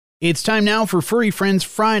It's time now for Furry Friends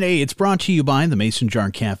Friday. It's brought to you by the Mason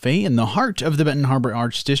Jar Café in the heart of the Benton Harbor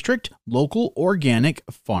Arts District, local, organic,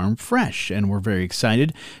 farm fresh. And we're very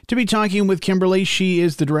excited to be talking with Kimberly. She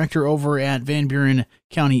is the director over at Van Buren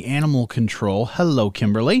County Animal Control. Hello,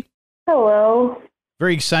 Kimberly. Hello.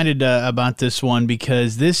 Very excited about this one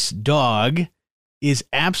because this dog is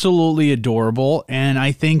absolutely adorable and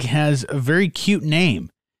I think has a very cute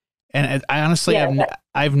name. And I honestly,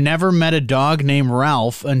 I've never met a dog named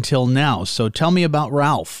Ralph until now. So tell me about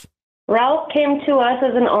Ralph. Ralph came to us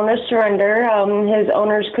as an owner surrender. His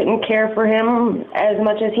owners couldn't care for him as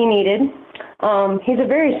much as he needed. He's a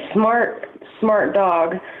very smart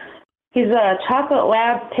dog. He's a chocolate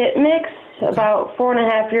lab pit mix, about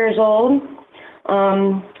 4.5 years old.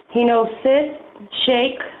 He knows sit,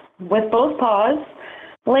 shake with both paws,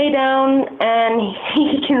 lay down, and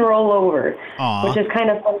he can roll over, which is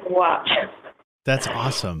kind of fun to watch. That's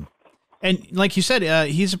awesome. And like you said,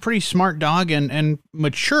 he's a pretty smart dog and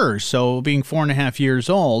mature. So being 4.5 years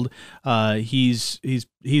old, he's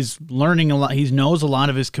learning a lot. He knows a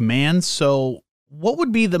lot of his commands. So what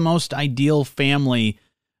would be the most ideal family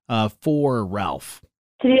for Ralph?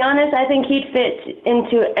 To be honest, I think he'd fit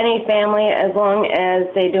into any family as long as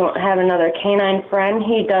they don't have another canine friend.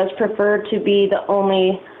 He does prefer to be the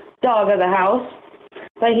only dog of the house,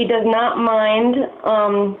 but he does not mind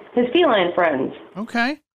his feline friends.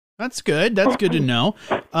 Okay, that's good. That's good to know.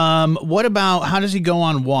 What about, how does he go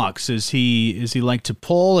on walks? Is he like to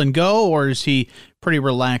pull and go, or is he pretty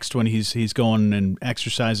relaxed when he's going and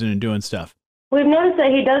exercising and doing stuff? We've noticed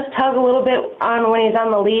that he does tug a little bit on when he's on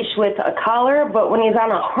the leash with a collar, but when he's on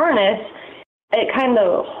a harness, it kind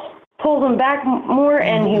of pulls him back more,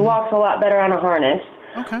 and he walks a lot better on a harness.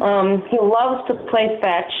 Okay. He loves to play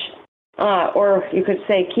fetch, or you could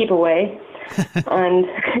say keep away, and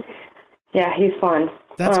yeah, he's fun.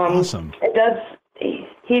 That's awesome.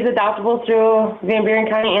 He's adoptable through Van Buren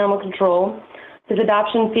County Animal Control. His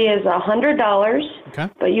adoption fee is $100,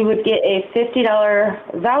 but you would get a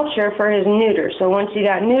 $50 voucher for his neuter. So once you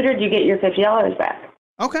got neutered, you get your $50 back.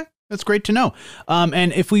 Okay, that's great to know.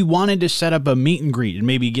 And if we wanted to set up a meet and greet and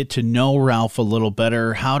maybe get to know Ralph a little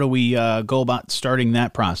better, how do we go about starting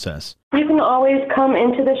that process? You can always come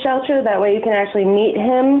into the shelter. That way you can actually meet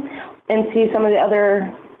him and see some of the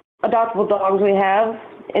other adoptable dogs we have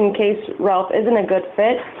in case Ralph isn't a good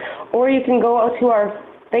fit. Or you can go to our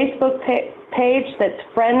Facebook page that's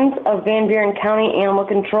Friends of Van Buren County Animal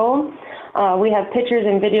Control. We have pictures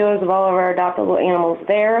and videos of all of our adoptable animals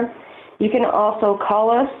there. You can also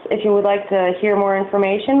call us if you would like to hear more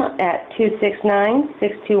information at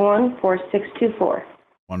 269-621-4624.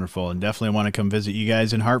 Wonderful. And definitely want to come visit you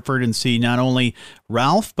guys in Hartford and see not only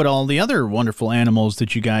Ralph, but all the other wonderful animals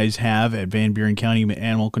that you guys have at Van Buren County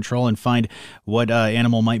Animal Control and find what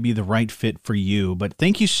animal might be the right fit for you. But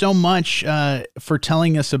thank you so much for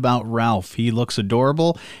telling us about Ralph. He looks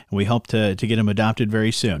adorable, and we hope to get him adopted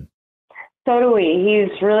very soon. So do we.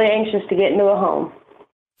 He's really anxious to get into a home.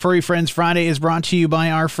 Furry Friends Friday is brought to you by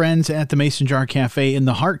our friends at the Mason Jar Café in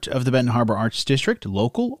the heart of the Benton Harbor Arts District,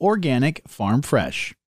 local, organic, farm fresh.